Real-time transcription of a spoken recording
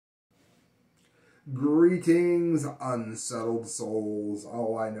Greetings, unsettled souls.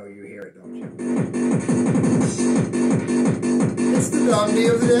 Oh, I know you hear it, don't you? It's the Dundee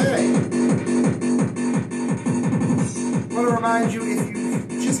of the day. I want to remind you, if you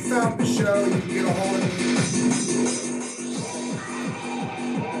just found the show, you can get a hold of me.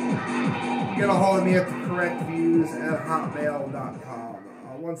 You can get a hold of me at thecorrectviews@hotmail.com.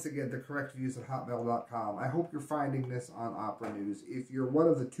 Once again, thecorrectviews@hotmail.com. I hope you're finding this on Opera News. If you're one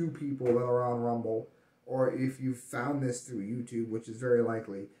of the 2 people that are on Rumble, or if you found this through YouTube, which is very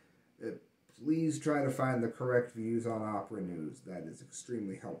likely, please try to find the correct views on Opera News. That is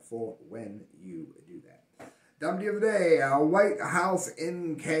extremely helpful when you do that. Dundee of the day, White House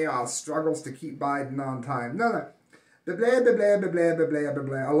in chaos, struggles to keep Biden on time. No. Blah, blah, blah, blah, blah, blah, blah, blah,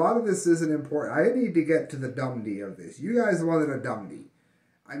 blah. A lot of this isn't important. I need to get to the Dundee of this. You guys wanted a Dundee.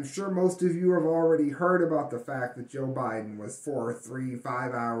 I'm sure most of you have already heard about the fact that Joe Biden was 4, 3,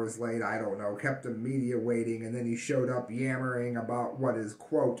 5 hours late, I don't know, kept the media waiting, and then he showed up yammering about what is,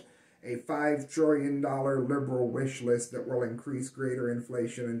 quote, a $5 trillion liberal wish list that will increase greater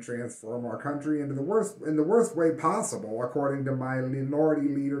inflation and transform our country into the worst way possible, according to my minority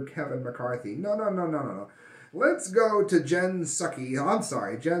leader, Kevin McCarthy. No. Let's go to Jen Psaki's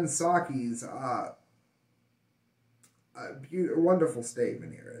wonderful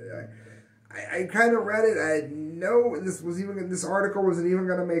statement here. I kind of read it. I had this article wasn't even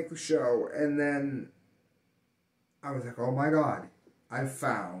going to make the show, and then I was like, oh my God, I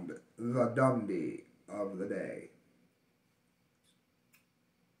found the Dundee of the day.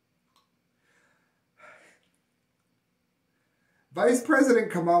 Vice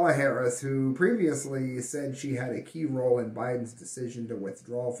President Kamala Harris, who previously said she had a key role in Biden's decision to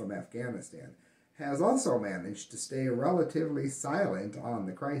withdraw from Afghanistan, has also managed to stay relatively silent on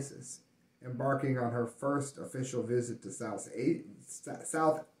the crisis, embarking on her first official visit to South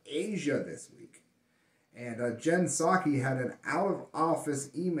Asia this week. And Jen Psaki had an out-of-office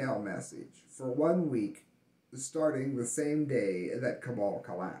email message for 1 week, starting the same day that Kabul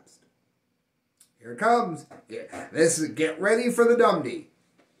collapsed. Here it comes. Get ready for the Dundee.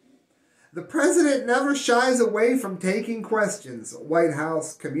 The president never shies away from taking questions. White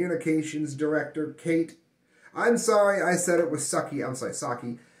House Communications Director Kate... I'm sorry, I said it was Psaki. I'm sorry,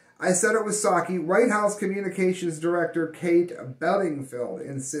 Psaki. I said it was Psaki. White House Communications Director Kate Bedingfield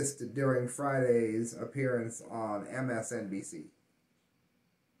insisted during Friday's appearance on MSNBC.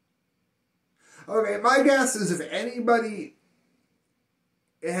 Okay, my guess is if anybody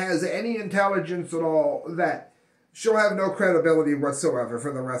has any intelligence at all, that she'll have no credibility whatsoever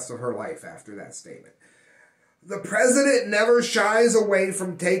for the rest of her life after that statement. The president never shies away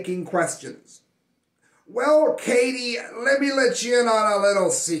from taking questions. Well, Katie, let me let you in on a little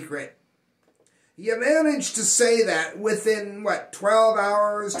secret. You managed to say that within, 12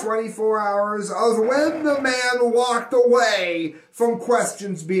 hours, 24 hours of when the man walked away from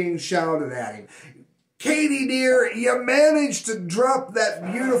questions being shouted at him. Katie, dear, you managed to drop that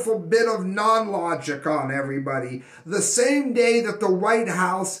beautiful bit of non-logic on everybody the same day that the White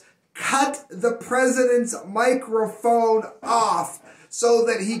House cut the president's microphone off so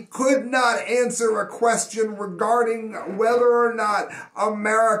that he could not answer a question regarding whether or not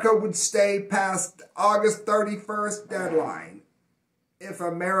America would stay past August 31st deadline if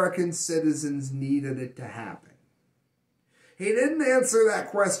American citizens needed it to happen. He didn't answer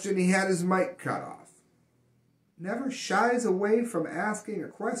that question. He had his mic cut off. Never shies away from asking a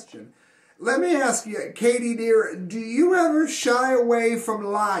question. Let me ask you, Katie dear, do you ever shy away from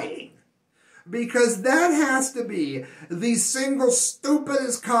lying? Because that has to be the single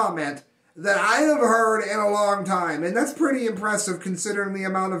stupidest comment that I have heard in a long time. And that's pretty impressive considering the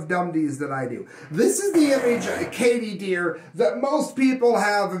amount of Dundies that I do. This is the image, Katie dear, that most people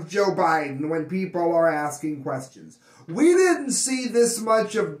have of Joe Biden when people are asking questions. We didn't see this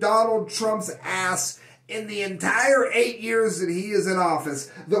much of Donald Trump's ass in the entire 8 years that he is in office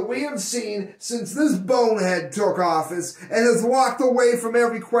that we have seen since this bonehead took office and has walked away from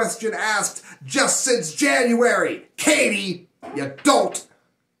every question asked just since January. Katie, you dolt!